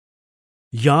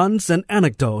Yarns and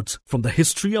Anecdotes from the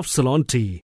History of Ceylon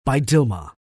Tea by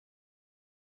Dilma.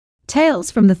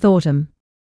 Tales from the Thornton.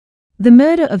 The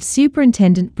Murder of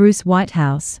Superintendent Bruce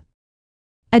Whitehouse.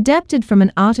 Adapted from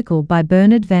an article by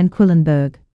Bernard van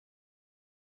Quillenberg.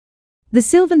 The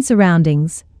sylvan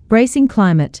surroundings, bracing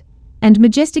climate, and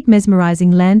majestic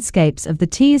mesmerizing landscapes of the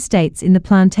tea estates in the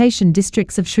plantation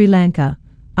districts of Sri Lanka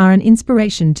are an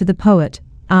inspiration to the poet,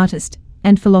 artist,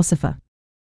 and philosopher.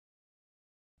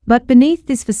 But beneath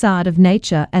this facade of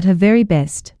nature at her very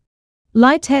best,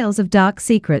 lie tales of dark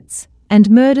secrets and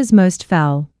murders most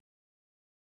foul.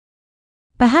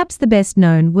 Perhaps the best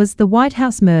known was the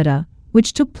Whitehouse murder,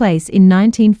 which took place in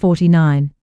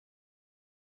 1949.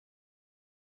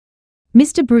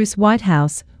 Mr. Bruce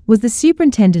Whitehouse was the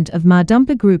superintendent of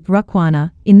Madumpa Group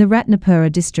Rukwana in the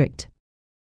Ratnapura district.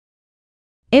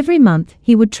 Every month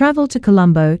he would travel to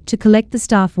Colombo to collect the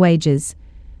staff wages,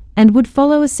 and would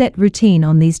follow a set routine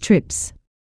on these trips.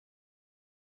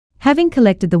 Having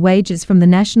collected the wages from the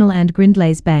National and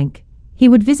Grindlays Bank, he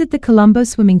would visit the Colombo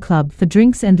Swimming Club for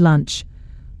drinks and lunch,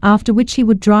 after which he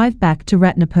would drive back to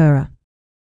Ratnapura.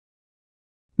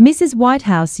 Mrs.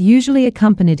 Whitehouse usually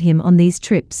accompanied him on these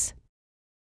trips.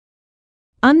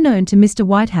 Unknown to Mr.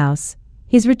 Whitehouse,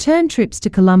 his return trips to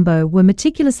Colombo were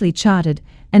meticulously charted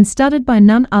and studied by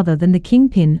none other than the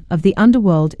kingpin of the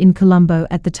underworld in Colombo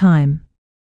at the time.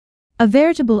 A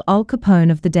veritable Al Capone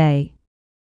of the day.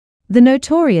 The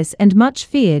notorious and much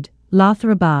feared Larther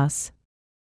Abbas.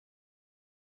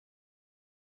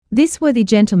 This worthy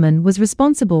gentleman was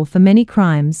responsible for many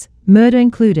crimes, murder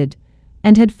included,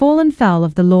 and had fallen foul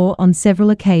of the law on several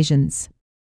occasions.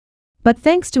 But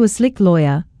thanks to a slick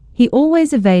lawyer, he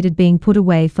always evaded being put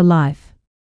away for life.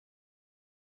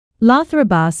 Larther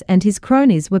Abbas and his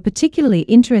cronies were particularly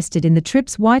interested in the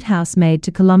trips Whitehouse made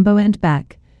to Colombo and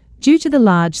back, due to the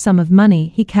large sum of money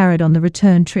he carried on the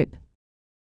return trip.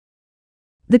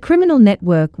 The criminal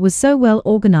network was so well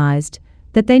organized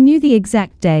that they knew the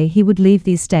exact day he would leave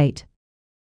the estate.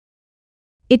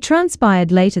 It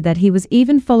transpired later that he was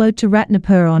even followed to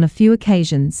Ratnapura on a few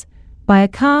occasions, by a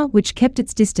car which kept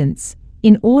its distance,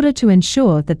 in order to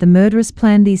ensure that the murderous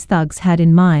plan these thugs had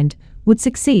in mind would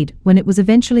succeed when it was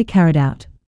eventually carried out.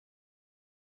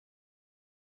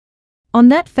 On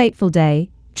that fateful day,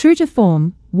 true to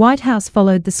form, Whitehouse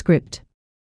followed the script.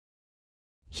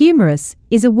 Humorous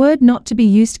is a word not to be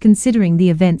used considering the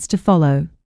events to follow,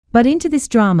 but into this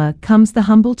drama comes the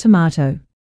humble tomato.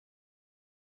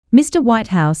 Mr.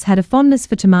 Whitehouse had a fondness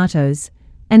for tomatoes,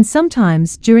 and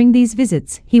sometimes during these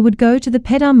visits he would go to the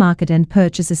Pedar market and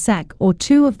purchase a sack or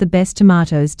two of the best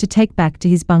tomatoes to take back to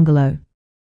his bungalow.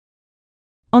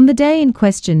 On the day in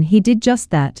question he did just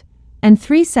that, and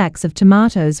 3 sacks of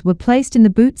tomatoes were placed in the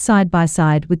boot side by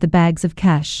side with the bags of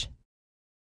cash.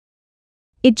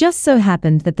 It just so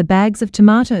happened that the bags of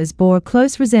tomatoes bore a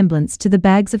close resemblance to the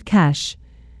bags of cash,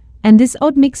 and this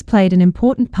odd mix played an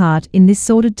important part in this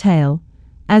sordid tale,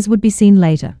 as would be seen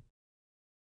later.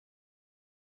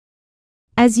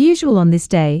 As usual on this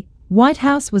day,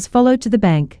 Whitehouse was followed to the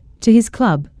bank, to his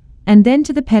club, and then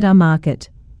to the Pedar market,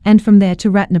 and from there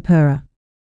to Ratnapura.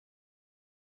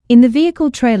 In the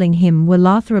vehicle trailing him were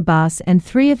Larther Abbas and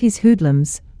 3 of his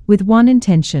hoodlums, with one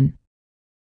intention: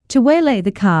 to waylay the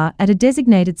car at a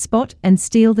designated spot and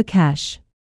steal the cash.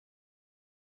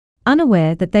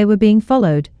 Unaware that they were being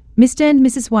followed, Mr. and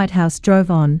Mrs. Whitehouse drove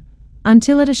on,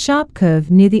 until at a sharp curve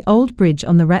near the old bridge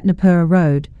on the Ratnapura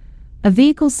road, a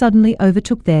vehicle suddenly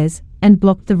overtook theirs and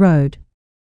blocked the road.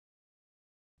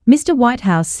 Mr.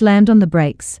 Whitehouse slammed on the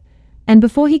brakes, and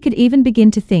before he could even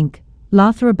begin to think,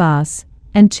 Larther Abbas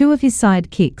and 2 of his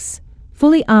sidekicks,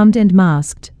 fully armed and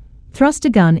masked, thrust a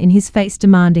gun in his face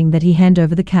demanding that he hand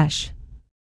over the cash.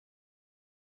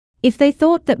 If they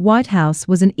thought that Whitehouse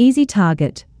was an easy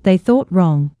target, they thought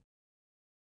wrong.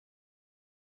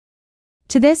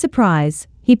 To their surprise,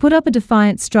 he put up a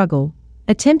defiant struggle,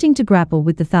 attempting to grapple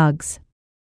with the thugs.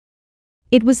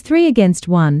 It was 3 against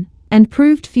 1, and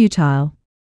proved futile.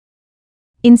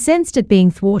 Incensed at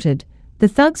being thwarted, the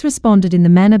thugs responded in the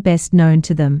manner best known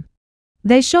to them.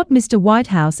 They shot Mr.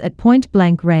 Whitehouse at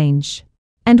point-blank range,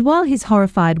 and while his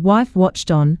horrified wife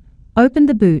watched on, opened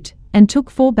the boot and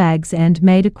took 4 bags and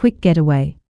made a quick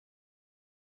getaway.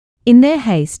 In their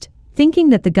haste, thinking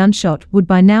that the gunshot would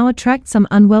by now attract some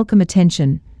unwelcome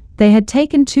attention, they had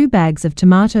taken 2 bags of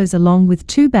tomatoes along with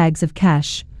 2 bags of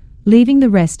cash, leaving the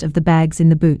rest of the bags in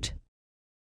the boot.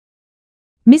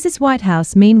 Mrs.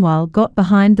 Whitehouse meanwhile got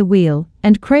behind the wheel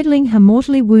and, cradling her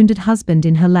mortally wounded husband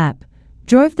in her lap,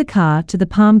 drove the car to the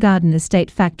Palm Garden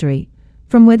Estate factory,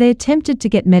 from where they attempted to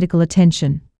get medical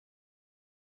attention.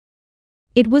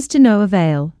 It was to no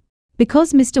avail.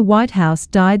 because Mr. Whitehouse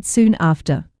died soon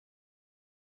after.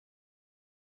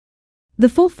 The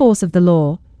full force of the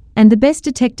law and the best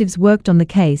detectives worked on the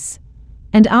case,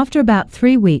 and after about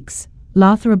 3 weeks,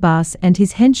 Latha Abbas and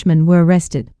his henchmen were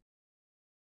arrested.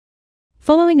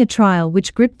 Following a trial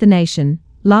which gripped the nation,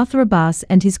 Latha Abbas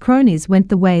and his cronies went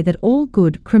the way that all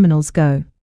good criminals go.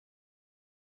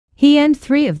 He and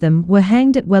 3 of them were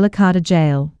hanged at Wellikada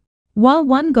jail, while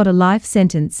one got a life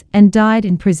sentence and died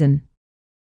in prison.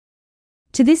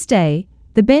 To this day,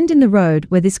 the bend in the road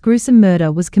where this gruesome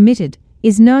murder was committed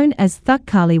is known as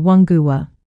Thukkali Wanguwa,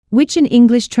 which in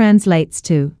English translates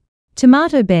to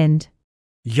Tomato Bend.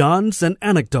 Yarns and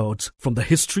anecdotes from the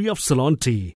history of Ceylon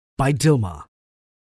tea by Dilmah.